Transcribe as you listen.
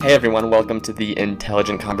Hey everyone, welcome to the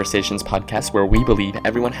Intelligent Conversations podcast, where we believe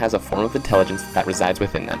everyone has a form of intelligence that resides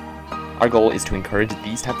within them. Our goal is to encourage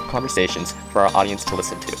these type of conversations for our audience to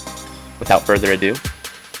listen to. Without further ado,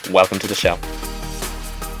 welcome to the show.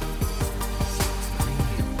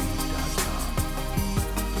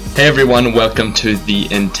 Hey everyone, welcome to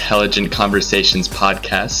the Intelligent Conversations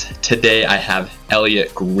podcast. Today I have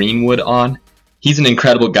Elliot Greenwood on. He's an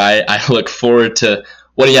incredible guy. I look forward to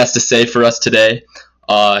what he has to say for us today.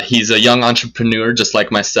 He's a young entrepreneur just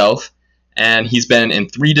like myself, and he's been in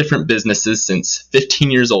 3 different businesses since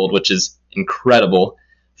 15 years old, which is incredible.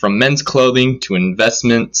 From men's clothing to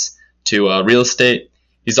investments to real estate.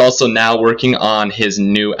 He's also now working on his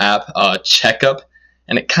new app, Checkup,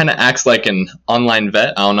 and it kind of acts like an online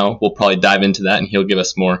vet. I don't know. We'll probably dive into that, and he'll give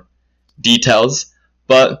us more details.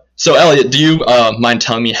 But so, Elliot, do you mind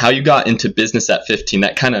telling me how you got into business at 15?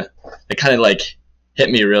 That kind of like hit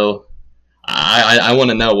me real. I want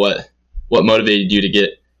to know what motivated you to get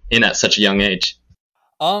in at such a young age.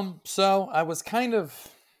 So I was kind of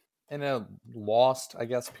in a lost, I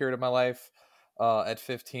guess, period of my life at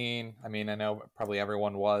 15. I mean, I know probably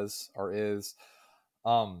everyone was or is.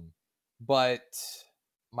 But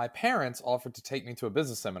my parents offered to take me to a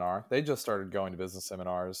business seminar. They just started going to business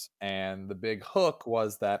seminars, and the big hook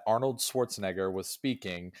was that Arnold Schwarzenegger was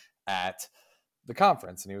speaking at the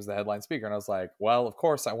conference, and he was the headline speaker. And I was like, well, of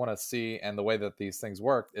course I want to see. And the way that these things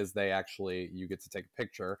work is you get to take a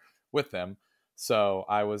picture with them. So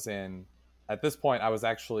at this point, I was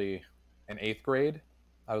actually in 8th grade.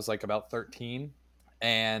 I was like about 13.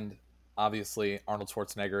 And obviously Arnold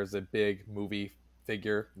Schwarzenegger is a big movie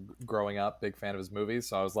figure growing up, big fan of his movies.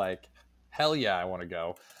 So I was like, hell yeah, I want to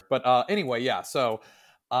go. But anyway, yeah. So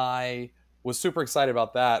I was super excited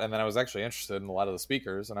about that. And then I was actually interested in a lot of the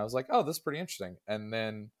speakers. And I was like, oh, this is pretty interesting. And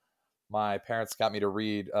then my parents got me to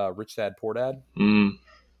read Rich Dad, Poor Dad. And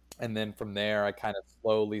then from there, I kind of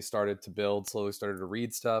slowly started to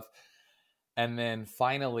read stuff. And then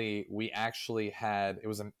finally, it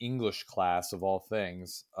was an English class of all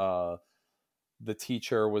things. The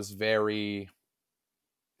teacher was very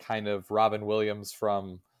kind of Robin Williams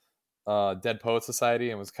from Dead Poet Society,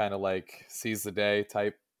 and was kind of like seize the day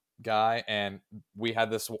type guy. And we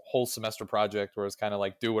had this whole semester project where it's kind of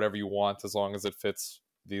like, do whatever you want as long as it fits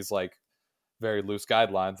these like very loose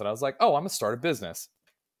guidelines. And I was like, oh, I'm gonna start a business.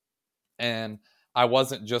 And I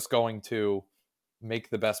wasn't just going to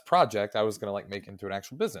make the best project, I was going to like make it into an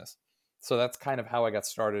actual business. So that's kind of how I got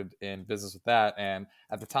started in business with that. And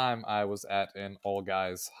at the time I was at an all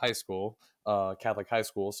guys high school, Catholic high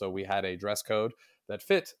school. So we had a dress code that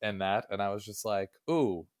fit in that. And I was just like,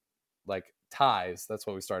 ooh, like ties. That's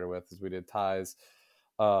what we started with, is we did ties,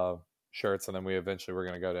 shirts. And then we eventually were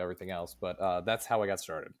going to go to everything else. But that's how I got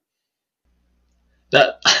started.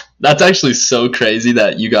 That's actually so crazy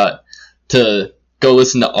that you got to go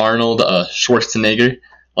listen to Arnold Schwarzenegger.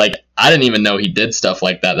 Like, I didn't even know he did stuff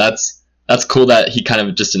like that. That's cool that he kind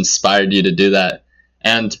of just inspired you to do that.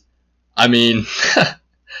 And I mean,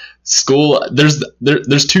 school, there's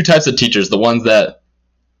 2 types of teachers: the ones that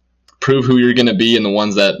prove who you're gonna be, and the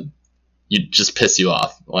ones that you just piss you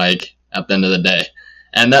off, like at the end of the day.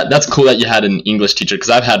 And that's cool that you had an English teacher, because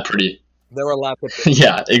I've had pretty. There were lots of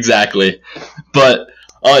yeah, exactly. But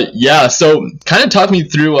yeah, so kind of talk me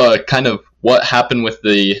through kind of what happened with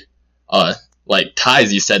the like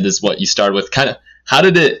ties. You said this is what you started with. Kind of how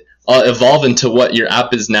did it evolve into what your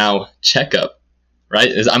app is now, Checkup, right?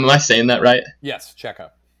 Am I saying that right? Yes,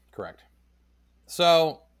 Checkup, correct.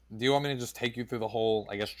 So do you want me to just take you through the whole,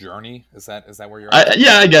 I guess, journey? Is that where you're at?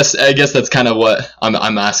 Yeah, I guess that's kind of what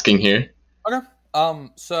I'm asking here. Okay.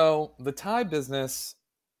 So the tie business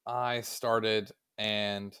I started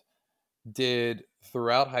and did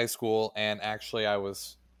throughout high school, and actually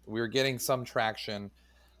we were getting some traction,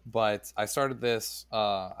 but I started this,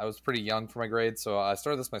 I was pretty young for my grade, so I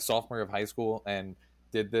started this my sophomore year of high school and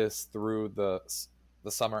did this through the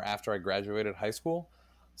summer after I graduated high school.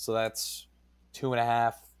 So that's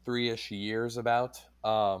 2.5, 3-ish years about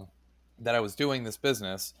that I was doing this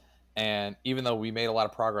business. And even though we made a lot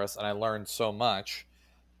of progress and I learned so much,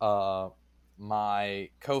 my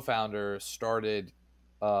co-founder started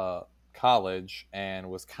college and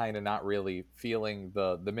was kind of not really feeling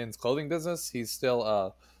the men's clothing business. He's still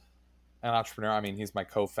an entrepreneur. I mean, he's my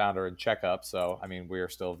co-founder in Checkup, so I mean, we are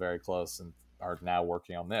still very close and are now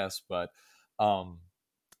working on this. But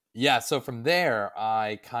yeah, so from there,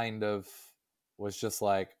 I kind of was just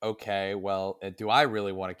like, okay, well, do I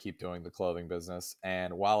really want to keep doing the clothing business?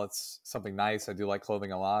 And while it's something nice, I do like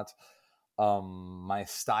clothing a lot. My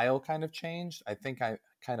style kind of changed. I think I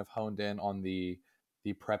kind of honed in on the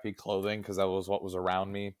the preppy clothing because that was what was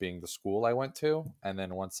around me, being the school I went to. And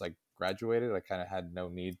then once I graduated, I kind of had no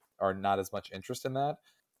need or not as much interest in that.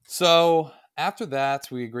 So after that,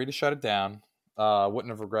 we agreed to shut it down. Wouldn't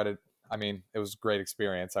have regretted. I mean, it was a great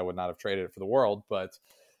experience. I would not have traded it for the world, but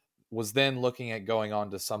was then looking at going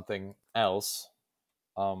on to something else.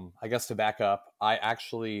 I guess to back up, I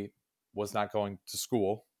actually was not going to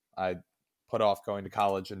school. I put off going to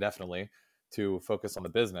college indefinitely to focus on the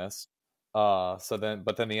business. But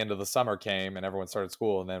then the end of the summer came and everyone started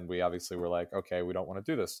school, and then we obviously were like, okay, we don't want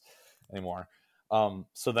to do this anymore.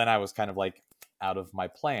 So then I was kind of like out of my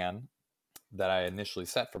plan that I initially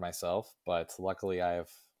set for myself, but luckily I have,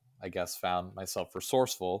 I guess, found myself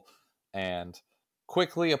resourceful and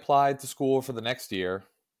quickly applied to school for the next year.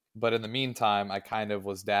 But in the meantime, I kind of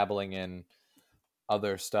was dabbling in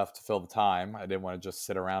other stuff to fill the time. I didn't want to just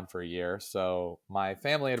sit around for a year. So my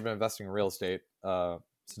family had been investing in real estate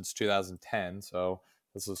since 2010. So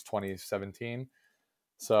this was 2017.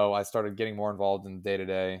 So I started getting more involved in day to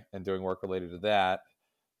day and doing work related to that,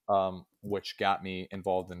 which got me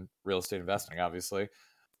involved in real estate investing, obviously.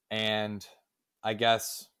 And I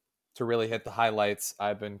guess to really hit the highlights,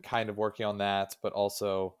 I've been kind of working on that, but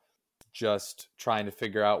also just trying to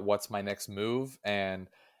figure out what's my next move. And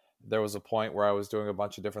there was a point where I was doing a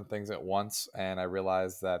bunch of different things at once, and I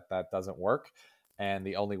realized that that doesn't work. And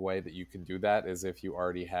the only way that you can do that is if you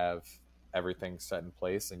already have everything set in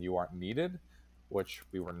place and you aren't needed, which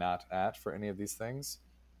we were not at for any of these things.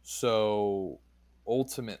 So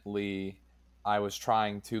ultimately, I was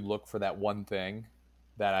trying to look for that one thing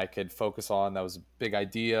that I could focus on that was a big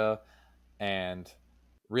idea, and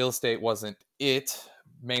real estate wasn't it,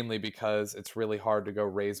 mainly because it's really hard to go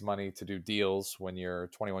raise money to do deals when you're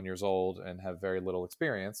 21 years old and have very little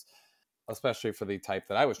experience, especially for the type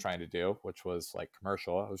that I was trying to do, which was like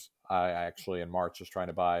commercial. I actually in March was trying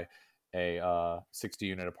to buy a 60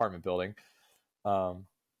 unit apartment building. Um,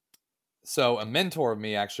 so a mentor of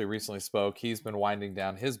me actually recently spoke. He's been winding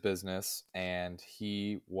down his business, and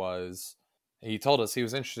he told us he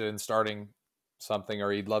was interested in starting something,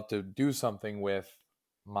 or he'd love to do something with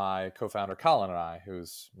my co-founder Colin and I,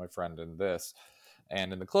 who's my friend in this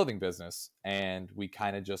and in the clothing business. And we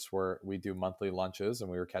kind of we do monthly lunches, and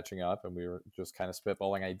we were catching up, and we were just kind of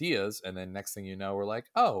spitballing ideas. And then next thing you know, we're like,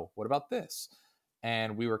 oh, what about this?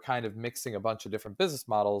 And we were kind of mixing a bunch of different business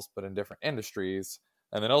models, but in different industries.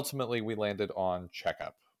 And then ultimately we landed on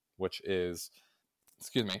Checkup, which is,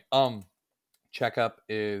 excuse me, Checkup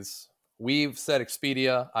is, we've said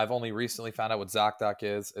Expedia. I've only recently found out what ZocDoc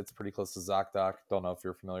is. It's pretty close to ZocDoc. Don't know if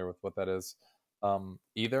you're familiar with what that is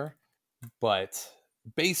either. But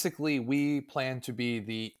basically, we plan to be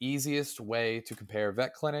the easiest way to compare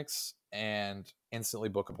vet clinics and instantly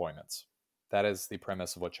book appointments. That is the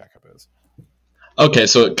premise of what Checkup is. Okay,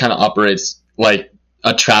 so it kind of operates like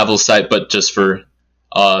a travel site, but just for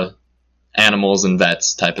animals and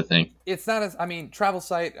vets type of thing. It's not as, I mean, travel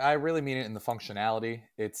site, I really mean it in the functionality.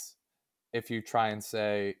 It's, if you try and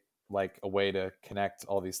say like a way to connect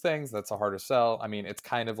all these things, that's a harder sell. I mean, it's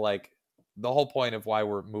kind of like the whole point of why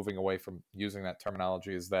we're moving away from using that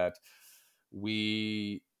terminology is that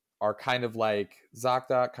we are kind of like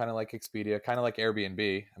ZocDoc, kind of like Expedia, kind of like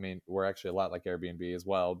Airbnb. I mean, we're actually a lot like Airbnb as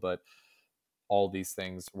well, but all these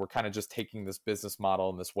things, we're kind of just taking this business model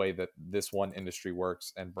and this way that this one industry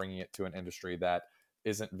works and bringing it to an industry that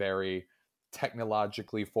isn't very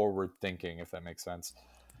technologically forward thinking, if that makes sense.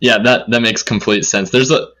 Yeah, that makes complete sense.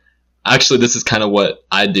 Actually, this is kind of what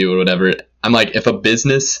I do or whatever. I'm like, if a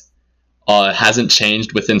business hasn't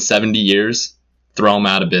changed within 70 years, throw them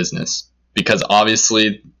out of business, because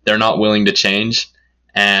obviously they're not willing to change.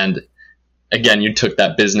 And again, you took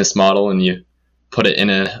that business model and you put it in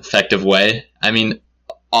an effective way. I mean,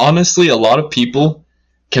 honestly, a lot of people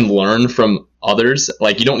can learn from others.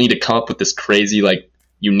 Like, you don't need to come up with this crazy, like,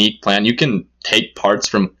 unique plan. You can take parts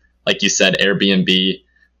from, like you said, Airbnb,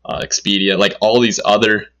 Expedia, like all these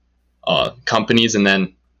other companies, and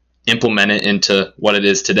then implement it into what it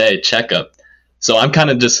is today, Checkup. So I'm kind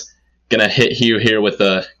of just gonna hit you here with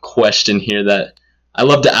a question here that I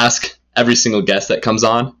love to ask every single guest that comes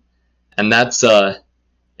on, and that's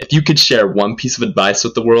if you could share one piece of advice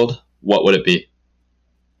with the world, what would it be?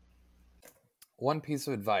 One piece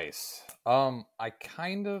of advice. I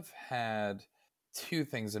kind of had two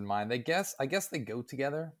things in mind. I guess they go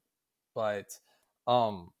together, but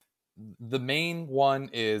um the main one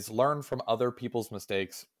is learn from other people's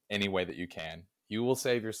mistakes any way that you can. You will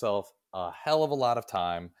save yourself a hell of a lot of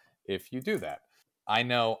time if you do that. I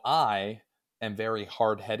know I am very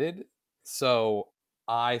hard-headed, so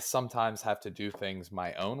I sometimes have to do things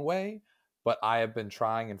my own way, but I have been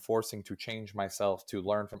trying and forcing to change myself to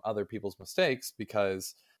learn from other people's mistakes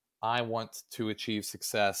because I want to achieve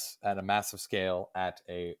success at a massive scale at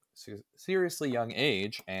a seriously young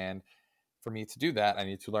age. And for me to do that, I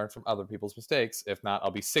need to learn from other people's mistakes. If not,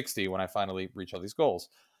 I'll be 60 when I finally reach all these goals.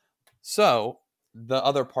 So the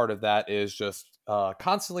other part of that is just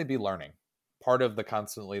constantly be learning. Part of the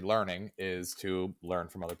constantly learning is to learn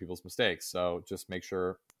from other people's mistakes. So just make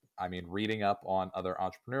sure, reading up on other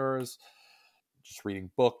entrepreneurs, just reading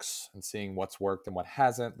books and seeing what's worked and what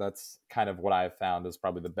hasn't. That's kind of what I've found is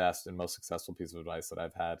probably the best and most successful piece of advice that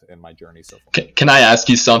I've had in my journey so far. Can I ask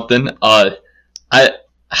you something?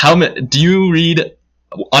 How many do you read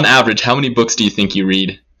on average? How many books do you think you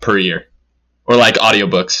read per year, or like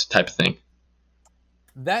audiobooks type of thing?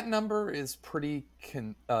 That number is pretty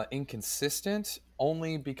inconsistent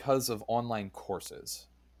only because of online courses.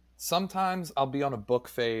 Sometimes I'll be on a book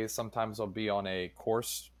phase, sometimes I'll be on a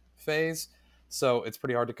course phase. So it's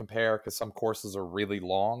pretty hard to compare because some courses are really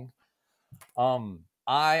long. I'm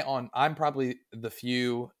probably the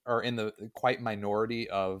few or in the quite minority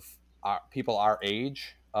of people our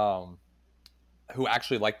age who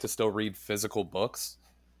actually like to still read physical books,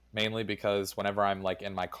 mainly because whenever I'm like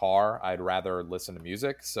in my car, I'd rather listen to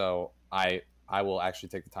music. So I will actually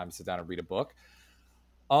take the time to sit down and read a book.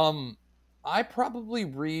 Um, I probably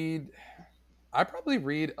read I probably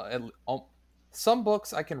read some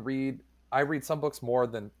books I can read. I read some books more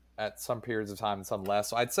than at some periods of time and some less.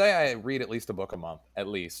 So I'd say I read at least a book a month, at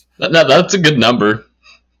least. That's a good number.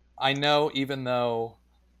 I know, even though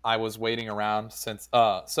I was waiting around since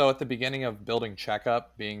so at the beginning of building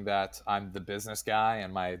Checkup, being that I'm the business guy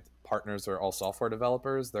and my partners are all software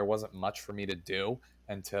developers, there wasn't much for me to do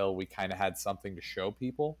until we kind of had something to show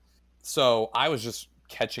people. So I was just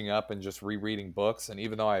catching up and just rereading books. And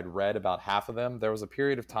even though I had read about half of them, there was a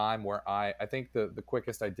period of time where I think the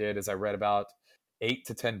quickest I did is I read about 8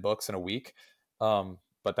 to 10 books in a week.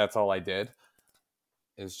 But that's all I did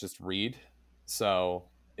is just read. So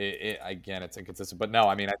again, it's inconsistent. But no,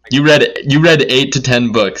 I think You read 8 to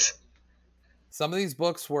 10 books. some of these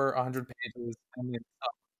books were 100 pages.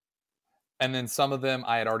 And then some of them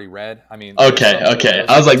I had already read. Okay.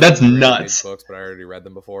 I was like, that's nuts. Books, but I already read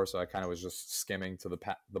them before, so I kind of was just skimming to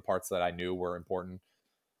the parts that I knew were important.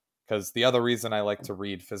 Because the other reason I like to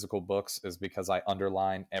read physical books is because I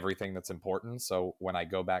underline everything that's important. So when I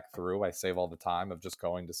go back through, I save all the time of just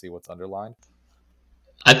going to see what's underlined.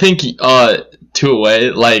 I think to a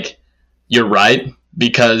way, like, you're right,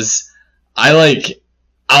 because I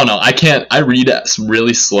don't know, I read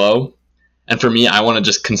really slow, and for me, I want to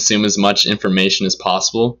just consume as much information as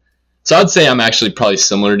possible. So I'd say I'm actually probably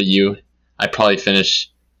similar to you. I probably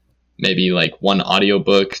finish maybe like one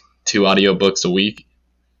audiobook, 2 audiobooks a week,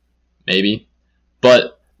 maybe.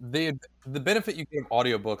 But the benefit you get of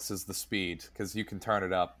audiobooks is the speed, because you can turn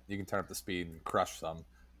it up. You can turn up the speed and crush some.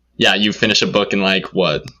 yeah, you finish a book in like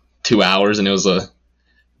what, 2 hours, and it was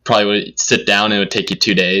probably would sit down and it would take you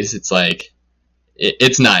 2 days. It's like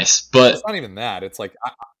it's nice, but it's not even that. It's like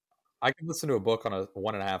I can listen to a book on a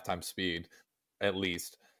 1.5 times speed at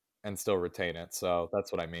least and still retain it. So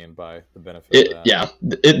that's what I mean by the benefit of that. Yeah,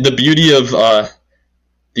 the beauty of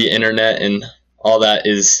the internet and all that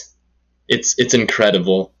is it's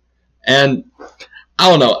incredible. And I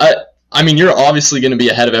don't know. I mean, you're obviously going to be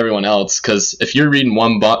ahead of everyone else, because if you're reading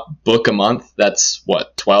one book a month, that's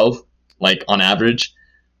what, 12, like on average.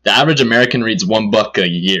 The average American reads one book a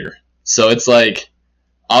year, so it's like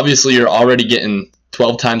obviously you're already getting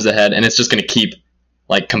 12 times ahead, and it's just going to keep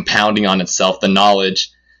like compounding on itself, the knowledge,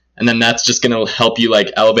 and then that's just going to help you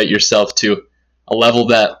like elevate yourself to a level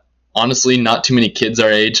that honestly not too many kids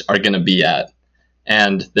our age are going to be at,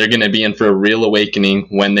 and they're going to be in for a real awakening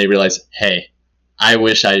when they realize, hey, I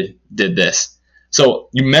wish I did this. So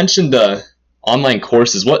you mentioned online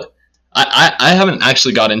courses. What I haven't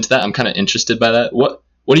actually got into that. I'm kind of interested by that. What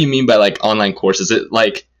do you mean by like online courses? Is it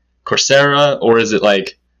like Coursera, or is it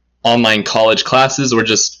like online college classes, or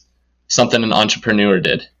just something an entrepreneur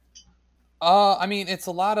did? It's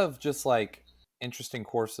a lot of just like interesting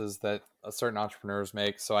courses that certain entrepreneurs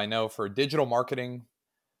make. So I know for digital marketing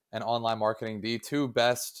and online marketing, the two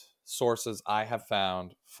best sources I have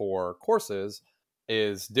found for courses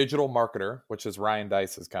is Digital Marketer, which is Ryan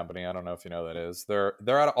Deiss's company. I don't know if you know who that is. They're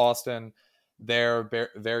out of Austin. They're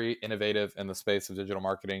very innovative in the space of digital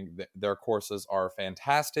marketing. Their courses are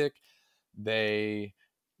fantastic. They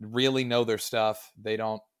really know their stuff. They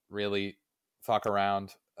don't really fuck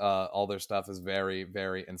around. All their stuff is very,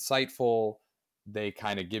 very insightful. They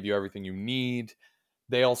kind of give you everything you need.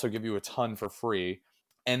 They also give you a ton for free.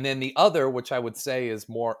 And then the other, which I would say is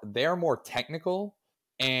they're more technical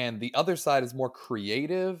and the other side is more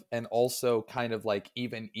creative and also kind of like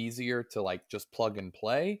even easier to like just plug and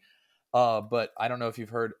play. But I don't know if you've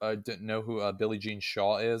heard, know who Billie Jean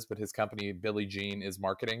Shaw is, but his company Billie Jean is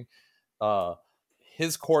marketing. Uh,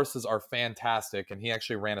 his courses are fantastic, and he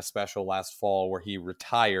actually ran a special last fall where he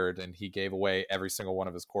retired and he gave away every single one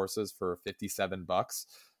of his courses for $57.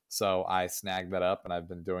 So I snagged that up, and I've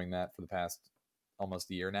been doing that for the past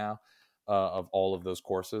almost a year now, of all of those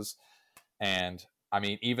courses. And I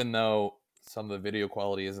mean, even though some of the video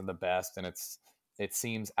quality isn't the best and it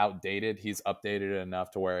seems outdated, he's updated it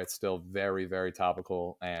enough to where it's still very, very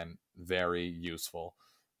topical and very useful.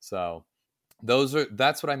 So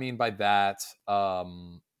that's what I mean by that.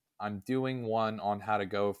 I'm doing one on how to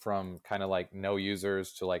go from kind of like no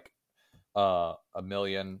users to like a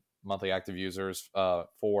million monthly active users,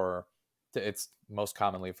 it's most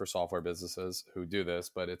commonly for software businesses who do this,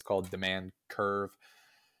 but it's called Demand Curve,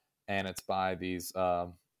 and it's by these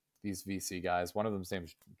VC guys. One of them's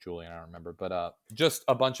name's Julian, I don't remember, but just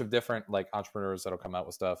a bunch of different like entrepreneurs that'll come out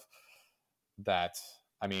with stuff that,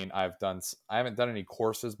 I mean, I haven't done any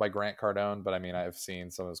courses by Grant Cardone, but I mean, I've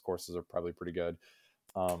seen some of his courses are probably pretty good.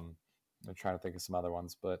 I'm trying to think of some other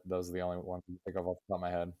ones, but those are the only ones I can think of off the top of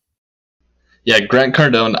my head. Yeah, Grant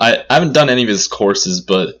Cardone. I haven't done any of his courses,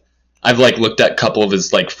 but I've like looked at a couple of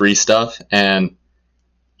his like free stuff, and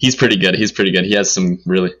he's pretty good. He's pretty good. He has some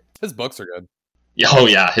really. His books are good. Oh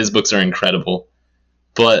yeah, his books are incredible.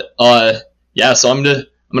 But yeah. So I'm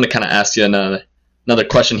gonna kind of ask you another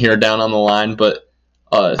question here down on the line. But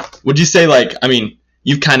would you say, like, I mean,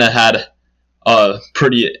 you've kind of had a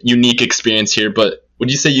pretty unique experience here, but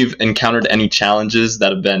would you say you've encountered any challenges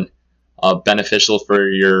that have been beneficial for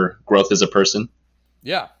your growth as a person?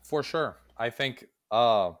 Yeah, for sure. I think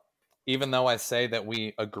even though I say that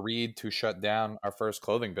we agreed to shut down our first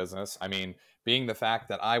clothing business, I mean, being the fact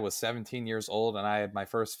that I was 17 years old and I had my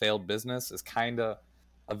first failed business is kind of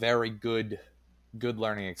a very good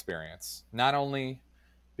learning experience. Not only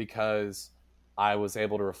because I was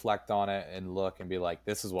able to reflect on it and look and be like,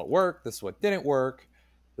 this is what worked, this is what didn't work,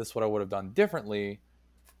 this is what I would have done differently.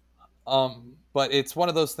 But it's one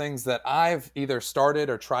of those things that I've either started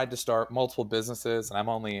or tried to start multiple businesses, and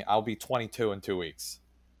I'll be 22 in 2 weeks.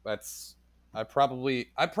 I probably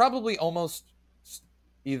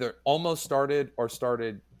either almost started or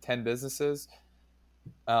started 10 businesses.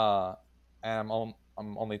 And I'm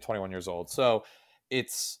only 21 years old. So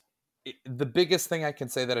the biggest thing I can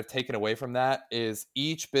say that I've taken away from that is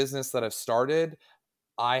each business that I've started,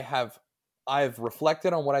 I've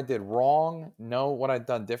reflected on what I did wrong, know what I've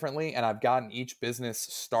done differently, and I've gotten each business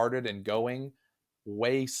started and going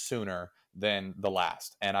way sooner than the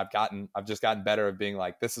last. And I've just gotten better at being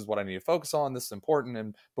like, this is what I need to focus on, this is important,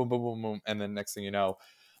 and boom, boom, boom, boom. And then next thing you know,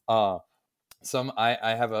 I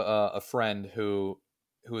have a friend who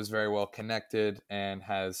is very well connected and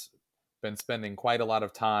has been spending quite a lot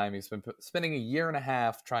of time. He's been spending a year and a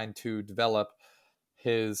half trying to develop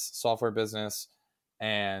his software business,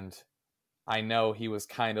 and I know he was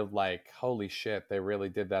kind of like, holy shit, they really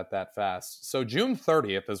did that fast. So June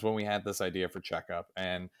 30th is when we had this idea for Checkup,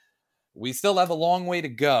 and we still have a long way to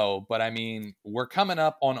go, but I mean, we're coming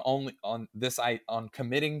up on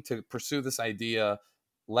committing to pursue this idea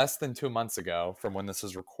less than 2 months ago from when this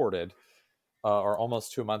is recorded, or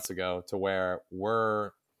almost 2 months ago, to where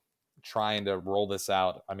we're trying to roll this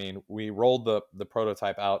out. I mean, we rolled the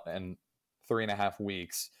prototype out in 3.5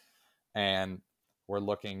 weeks, and we're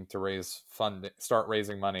looking to start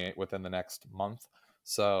raising money within the next month.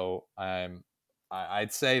 So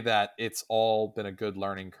I'd say that it's all been a good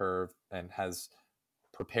learning curve and has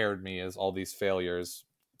prepared me as all these failures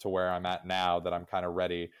to where I'm at now, that I'm kind of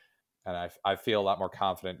ready. And I feel a lot more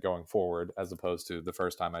confident going forward as opposed to the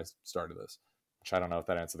first time I started this, which I don't know if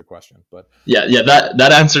that answered the question, but Yeah,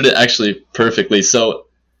 that answered it actually perfectly. So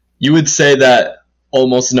you would say that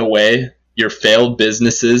almost in a way, your failed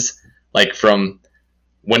businesses, like from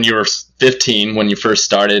when you were 15, when you first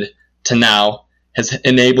started, to now, has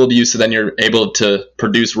enabled you, so then you're able to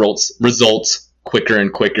produce results quicker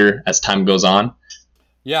and quicker as time goes on?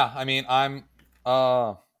 Yeah, I mean, I'm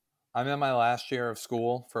in my last year of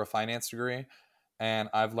school for a finance degree, and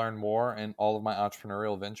I've learned more in all of my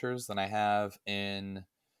entrepreneurial ventures than I have in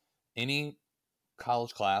any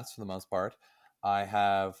college class for the most part. We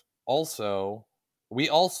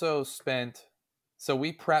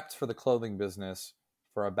prepped for the clothing business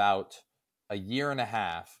for about a year and a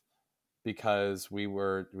half because we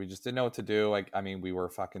just didn't know what to do. I mean, we were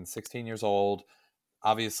fucking 16 years old.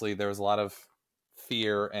 Obviously, there was a lot of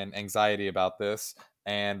fear and anxiety about this.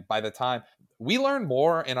 And by the time we learned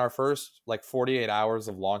more in our first like 48 hours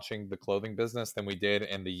of launching the clothing business than we did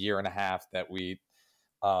in the year and a half that we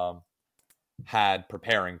um, had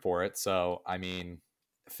preparing for it. So, I mean,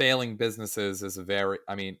 failing businesses is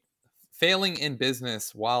failing in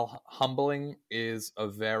business while humbling is a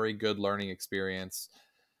very good learning experience.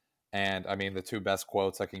 And I mean, the two best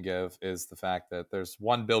quotes I can give is the fact that there's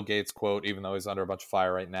one Bill Gates quote, even though he's under a bunch of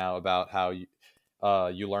fire right now, about how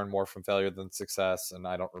you learn more from failure than success. And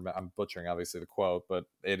I don't remember, I'm butchering obviously the quote, but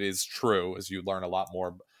it is true, as you learn a lot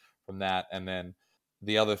more from that. And then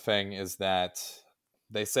the other thing is that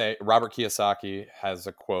they say Robert Kiyosaki has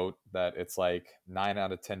a quote that it's like 9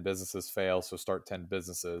 out of 10 businesses fail, so start 10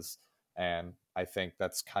 businesses. And I think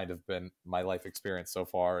that's kind of been my life experience so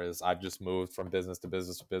far. Is I've just moved from business to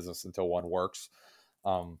business to business until one works,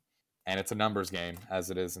 um, and it's a numbers game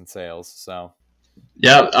as it is in sales. So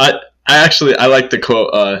Yeah, I like the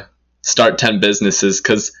quote, start 10 businesses,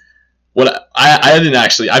 because I didn't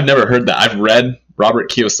actually, I've never heard that. I've read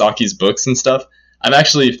Robert Kiyosaki's books and stuff. I've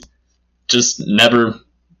actually just never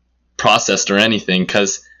processed or anything,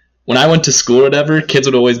 because when I went to school or whatever, kids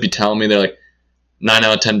would always be telling me, they're like, 9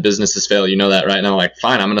 out of 10 businesses fail. You know that, right? And I'm like,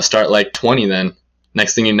 fine, I'm going to start like 20 then.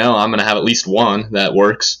 Next thing you know, I'm going to have at least one that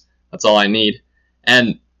works. That's all I need.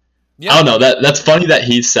 And yeah, I don't know, that's funny that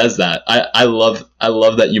he says that. I love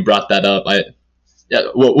that you brought that up.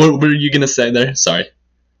 What were you going to say there? Sorry.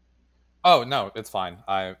 oh no, it's fine.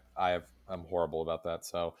 I'm horrible about that.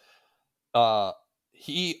 So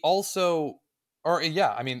he also, or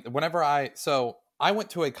yeah, I mean, I went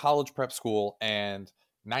to a college prep school, and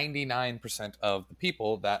 99% of the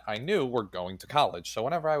people that I knew were going to college. So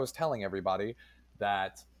whenever I was telling everybody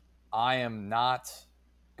that I am not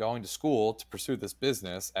going to school to pursue this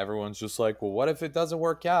business, everyone's just like, well, what if it doesn't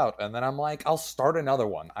work out? And then I'm like, I'll start another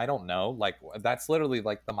one. I don't know. Like, that's literally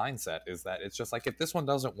like the mindset, is that it's just like, if this one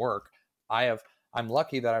doesn't work, I'm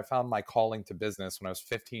lucky that I found my calling to business when I was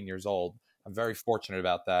 15 years old. I'm very fortunate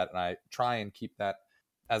about that. And I try and keep that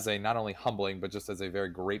as a not only humbling, but just as a very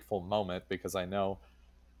grateful moment, because I know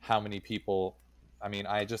how many people, I mean,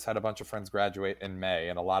 I just had a bunch of friends graduate in May,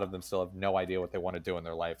 and a lot of them still have no idea what they want to do in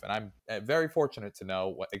their life. And I'm very fortunate to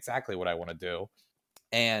know exactly what I want to do.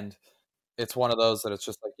 And it's one of those that it's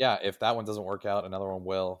just like, yeah, if that one doesn't work out, another one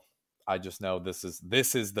will. I just know this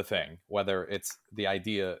is the thing, whether it's the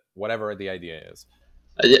idea, whatever the idea is.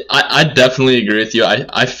 I definitely agree with you.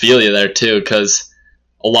 I feel you there too, because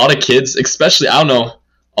a lot of kids, especially, I don't know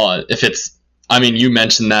if it's, I mean, you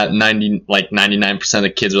mentioned that 99%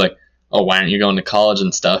 of kids are like, oh, why aren't you going to college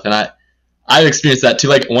and stuff? And I've experienced that too.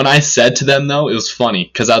 Like, when I said to them, though, it was funny,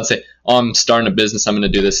 because I'd say, oh, I'm starting a business, I'm going to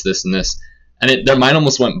do this, this, and this. And their mind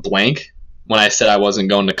almost went blank when I said I wasn't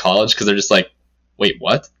going to college, because they're just like, wait,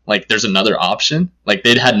 what? Like, there's another option? Like,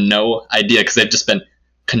 they'd had no idea, because they've just been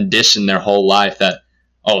conditioned their whole life that,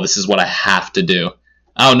 oh, this is what I have to do.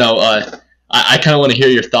 I don't know. I kind of want to hear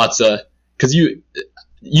your thoughts, because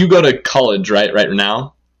you go to college right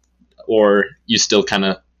now, or you still kind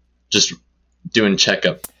of just doing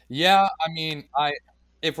checkup? Yeah, I mean,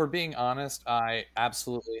 if we're being honest, I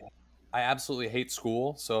absolutely hate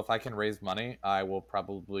school. So if I can raise money, I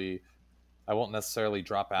won't necessarily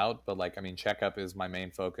drop out, but like, I mean, checkup is my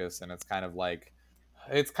main focus, and it's kind of like,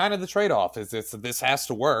 it's kind of the trade-off, is this has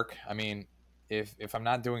to work. I mean, if I'm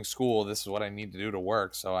not doing school, this is what I need to do to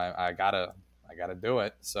work. So I gotta do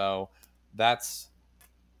it. So that's,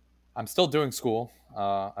 I'm still doing school.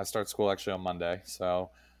 I start school actually on Monday.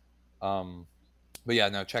 So, um, but yeah,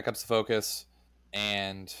 no, checkup's the focus.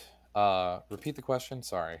 And repeat the question.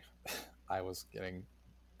 Sorry, I was getting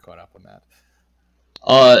caught up on that.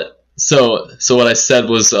 Uh, so what I said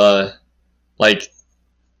was, like,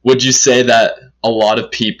 would you say that a lot of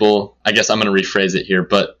people? I guess I'm gonna rephrase it here,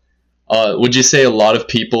 but would you say a lot of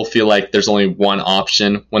people feel like there's only one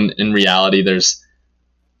option, when in reality there's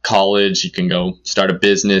college, you can go start a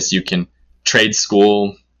business, you can trade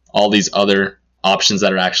school, all these other options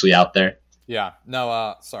that are actually out there? Yeah,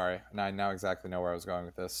 no, sorry. And I now exactly know where I was going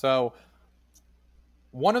with this. So,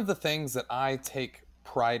 one of the things that I take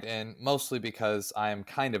pride in, mostly because I am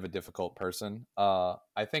kind of a difficult person.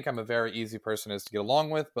 I think I'm a very easy person to get along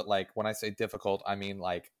with, but like, when I say difficult, I mean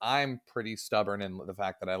like, I'm pretty stubborn in the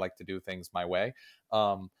fact that I like to do things my way.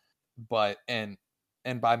 Um, but and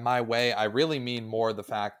by my way, I really mean more the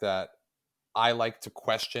fact that I like to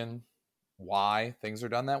question why things are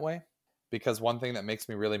done that way. Because one thing that makes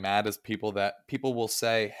me really mad is people will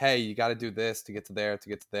say, "Hey, you got to do this to get to there, to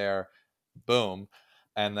get to there." Boom.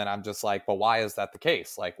 And then I'm just like, "But why is that the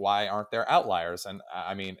case? Like, why aren't there outliers?" And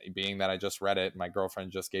I mean, being that I just read it, my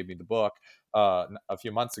girlfriend just gave me the book a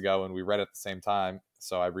few months ago, and we read it at the same time.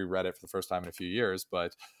 So I reread it for the first time in a few years.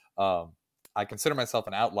 But um, I consider myself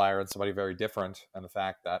an outlier and somebody very different, and the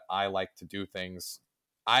fact that I like to do things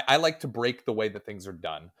I like to break the way that things are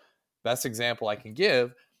done. Best example I can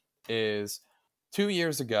give is 3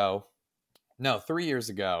 years ago,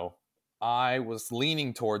 I was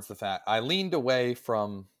leaning towards the fact I leaned away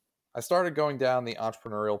from, I started going down the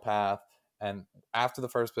entrepreneurial path. And after the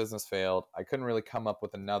first business failed, I couldn't really come up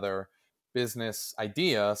with another business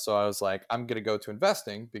idea. So I was like, I'm going to go to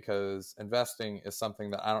investing, because investing is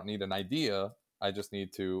something that I don't need an idea. I just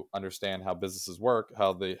need to understand how businesses work,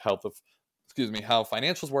 how the health of, how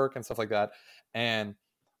financials work and stuff like that. And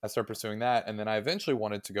I started pursuing that. And then I eventually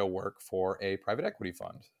wanted to go work for a private equity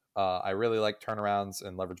fund. I really like turnarounds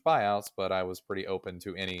and leverage buyouts, but I was pretty open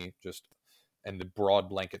to any, just in the broad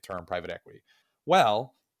blanket term, private equity.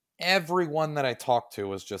 Well, everyone that I talked to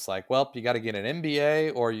was just like, well, you got to get an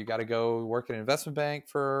MBA, or you got to go work at an investment bank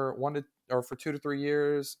for 2 to 3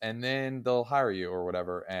 years, and then they'll hire you or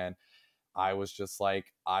whatever. And I was just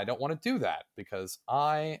like, I don't want to do that, because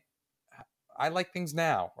I like things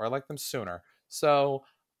now, or I like them sooner. So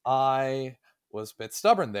I was a bit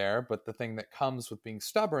stubborn there. But the thing that comes with being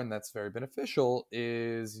stubborn that's very beneficial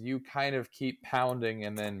is you kind of keep pounding,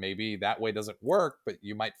 and then maybe that way doesn't work, but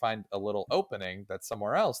you might find a little opening that's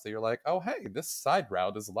somewhere else that you're like, oh, hey, this side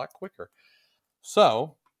route is a lot quicker.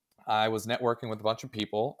 So I was networking with a bunch of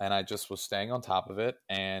people, and I just was staying on top of it.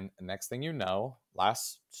 And next thing you know,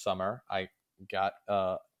 last summer, I got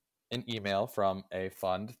an email from a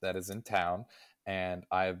fund that is in town, and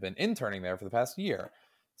I've been interning there for the past year.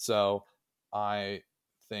 So I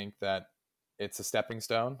think that it's a stepping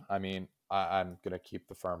stone. I mean, I'm going to keep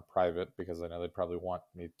the firm private because I know they'd probably want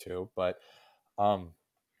me to, but I'm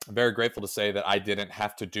very grateful to say that I didn't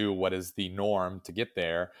have to do what is the norm to get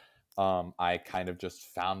there. I kind of just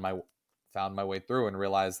found my way through, and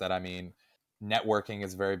realized that, I mean, networking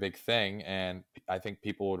is a very big thing, and I think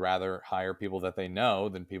people would rather hire people that they know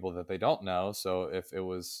than people that they don't know. So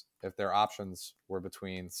if their options were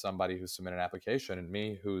between somebody who submitted an application and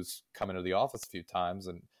me, who's come into the office a few times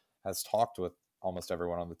and has talked with almost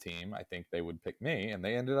everyone on the team, I think they would pick me, and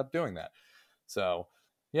they ended up doing that. So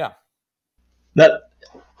yeah. That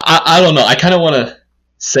I don't know. I kind of want to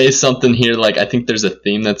say something here. Like, I think there's a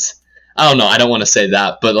theme that's, I don't know. I don't want to say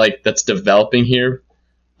that, but like, that's developing here.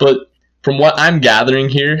 But from what I'm gathering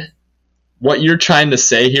here, what you're trying to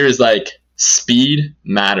say here is like speed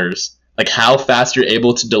matters. Like how fast you're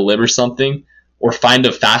able to deliver something or find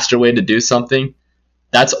a faster way to do something.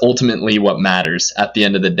 That's ultimately what matters at the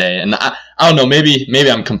end of the day. And I don't know,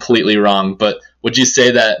 maybe I'm completely wrong, but would you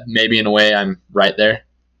say that maybe in a way I'm right there?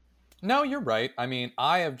 No, you're right. I mean,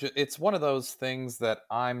 it's one of those things that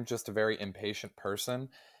I'm just a very impatient person,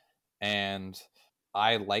 and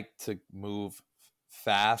I like to move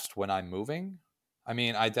fast when I'm moving. I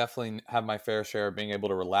mean, I definitely have my fair share of being able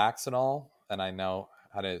to relax and all, and I know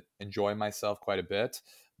how to enjoy myself quite a bit.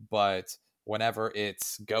 But whenever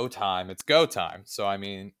it's go time, it's go time. So I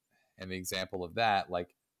mean, in the example of that, like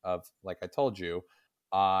I told you,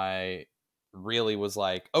 I really was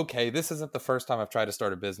like, okay, this isn't the first time I've tried to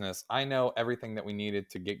start a business. I know everything that we needed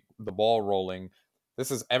to get the ball rolling.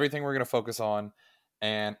 This is everything we're going to focus on.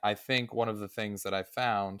 And I think one of the things that I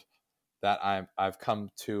found that I've come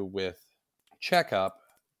to with Checkup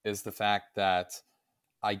is the fact that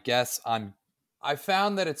I guess I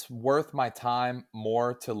found that it's worth my time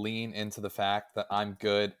more to lean into the fact that I'm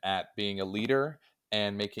good at being a leader,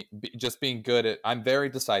 and just being good at, I'm very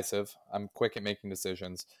decisive. I'm quick at making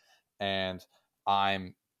decisions, and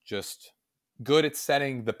I'm just good at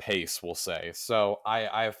setting the pace, we'll say. So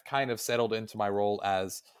I've kind of settled into my role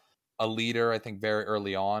as a leader. I think very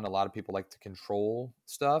early on, a lot of people like to control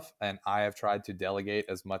stuff, and I have tried to delegate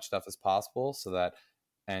as much stuff as possible, so that,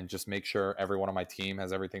 and just make sure everyone on my team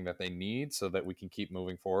has everything that they need, so that we can keep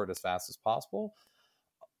moving forward as fast as possible.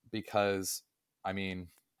 Because, I mean,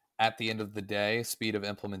 at the end of the day, speed of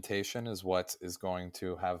implementation is what is going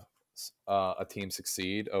to have a team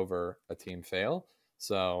succeed over a team fail.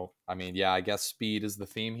 So, I mean, yeah, I guess speed is the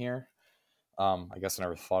theme here. I guess I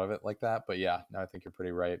never thought of it like that, but yeah, no, I think you're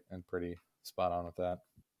pretty right and pretty spot on with that.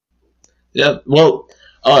 Yeah, well,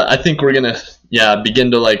 I think we're gonna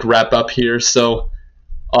begin to like wrap up here. So,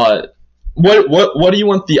 uh, what do you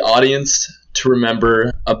want the audience to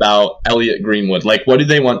remember about Elliot Greenwood? Like, what do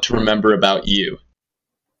they want to remember about you?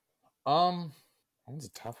 That's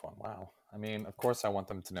a tough one. Wow. I mean, of course, I want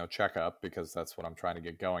them to know Checkup, because that's what I'm trying to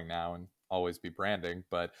get going now, and always be branding.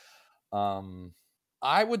 But um,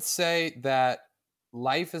 I would say that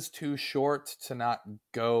life is too short to not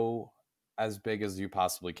go as big as you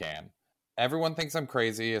possibly can. Everyone thinks I'm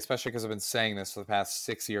crazy, especially because I've been saying this for the past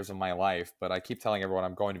 6 years of my life. But I keep telling everyone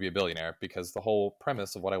I'm going to be a billionaire, because the whole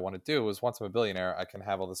premise of what I want to do is, once I'm a billionaire, I can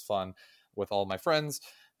have all this fun with all my friends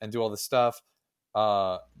and do all this stuff.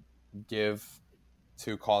 give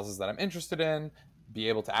to causes that I'm interested in, be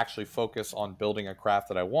able to actually focus on building a craft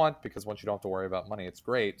that I want, because once you don't have to worry about money, it's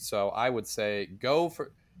great. So I would say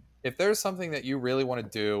if there's something that you really want to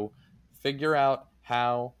do, figure out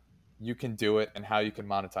how you can do it and how you can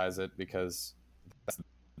monetize it, because that's the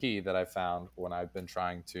key that I found when I've been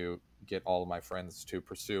trying to get all of my friends to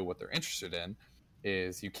pursue what they're interested in,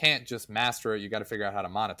 is you can't just master it. You got to figure out how to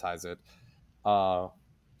monetize it.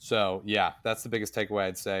 So yeah, that's the biggest takeaway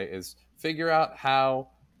I'd say, is figure out how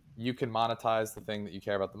you can monetize the thing that you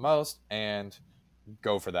care about the most and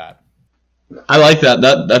go for that. I like that.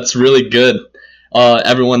 That's really good.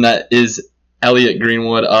 Everyone, that is Elliot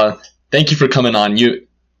Greenwood. Thank you for coming on.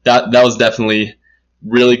 That was definitely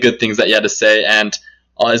really good things that you had to say. And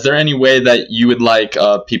is there any way that you would like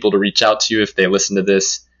people to reach out to you if they listen to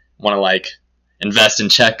this, want to like invest in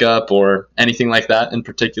Checkup or anything like that in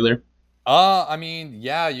particular? I mean,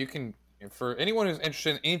 yeah, you can. For anyone who's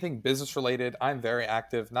interested in anything business related, I'm very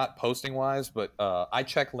active, not posting wise, but I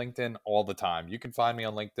check LinkedIn all the time. You can find me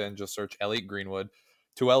on LinkedIn. Just search Elliot Greenwood,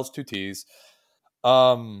 2 L's, 2 T's.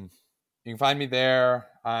 You can find me there.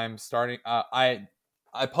 I'm starting. I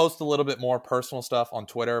post a little bit more personal stuff on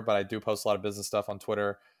Twitter, but I do post a lot of business stuff on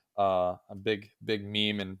Twitter. I'm a big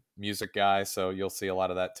meme and music guy, so you'll see a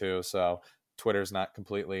lot of that too. So Twitter's not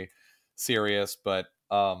completely serious, but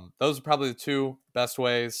those are probably the 2 best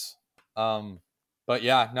ways. But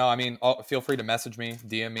yeah, no, I mean, feel free to message me,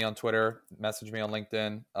 DM me on Twitter, message me on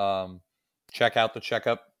LinkedIn. Check out the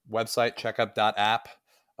Checkup website, checkup.app,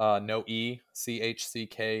 no E,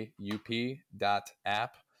 CHCKUP.app.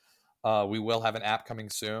 We will have an app coming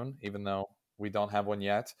soon, even though we don't have one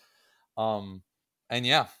yet. And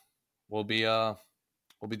yeah, we'll be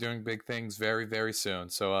doing big things very, very soon.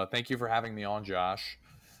 So thank you for having me on, Josh.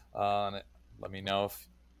 Let me know if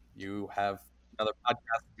you have another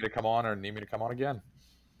podcast for me to come on or need me to come on again.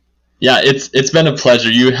 Yeah, it's been a pleasure.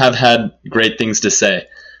 You have had great things to say.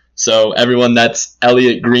 So everyone, that's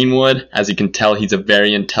Elliot Greenwood. As you can tell, he's a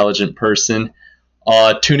very intelligent person.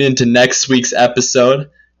 Tune in to next week's episode.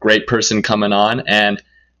 Great person coming on. And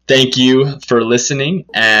thank you for listening.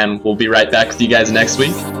 And we'll be right back with you guys next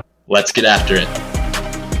week. Let's get after it.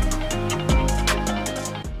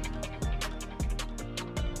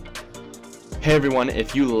 Hey everyone,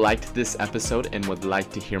 if you liked this episode and would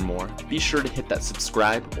like to hear more, be sure to hit that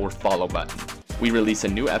subscribe or follow button. We release a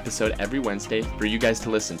new episode every Wednesday for you guys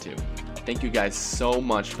to listen to. Thank you guys so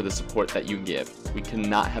much for the support that you give. We could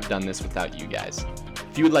not have done this without you guys.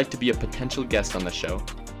 If you would like to be a potential guest on the show,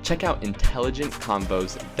 check out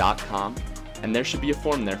intelligentconvos.com, and there should be a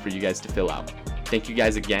form there for you guys to fill out. Thank you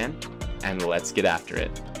guys again, and let's get after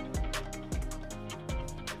it.